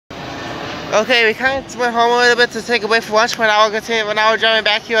Okay, we kind of went home a little bit to take a break for lunch, but now we're driving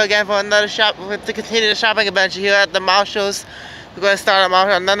back here again for another shop, to continue the shopping adventure here at the Marshalls. We're going to start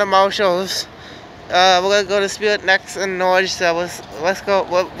at another Marshalls. We're going to go to Spirit next in Norwich, so let's go.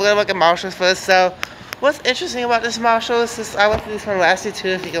 We're going to look at Marshalls first. So, what's interesting about this Marshalls is, I went to this one last year too,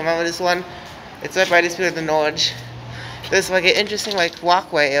 if you can remember this one. It's right by the Spirit of Norwich. There's like an interesting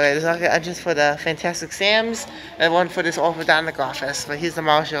walkway area. There's like an entrance for the Fantastic Sam's and one for this orthodontic office, but here's the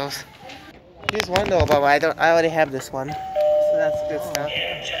Marshalls. Here's one though, but I already have this one, so that's good stuff.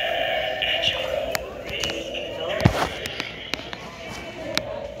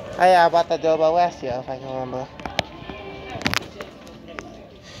 Oh yeah, I bought that doorbell last year, if I can remember.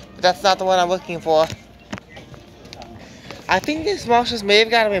 But that's not the one I'm looking for. I think this Marshalls may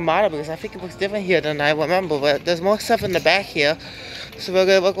have got to be modeled because I think it looks different here than I remember, but there's more stuff in the back here. So we're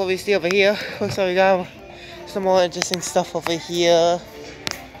gonna look what we see over here. Looks like we got some more interesting stuff over here.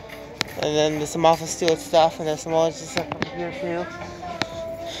 And then there's some Martha Stewart stuff, and there's some more interesting stuff over here too.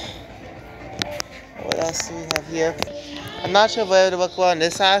 What else do we have here? I'm not sure if we're able to work well in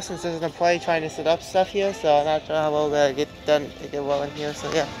this house since there's an employee trying to set up stuff here, so I'm not sure how well we're gonna get well in here,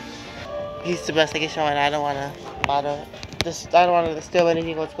 so yeah. He's the best I can show, and I don't want to bother. I don't want to disturb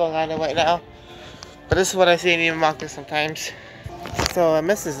anything what's going on there right now. But this is what I see in Neiman Marcus sometimes. So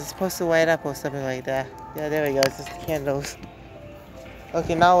Mrs. is supposed to light up or something like that. Yeah, there we go, it's just the candles.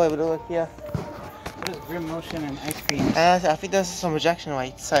 Okay, now we're able to look here. What is Grim Motion and ice cream? I think those are some rejection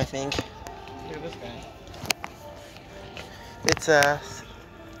lights, I think. Look at this guy.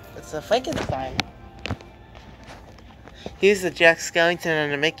 It's a Frankenstein. Here's the Jack Skellington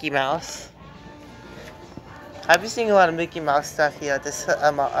and the Mickey Mouse. I've been seeing a lot of Mickey Mouse stuff here at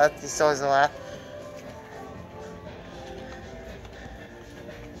these stores a lot.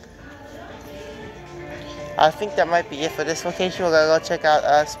 I think that might be it for this location. We're gonna go check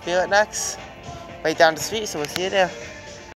out Spirit next, right down the street, so we'll see you there.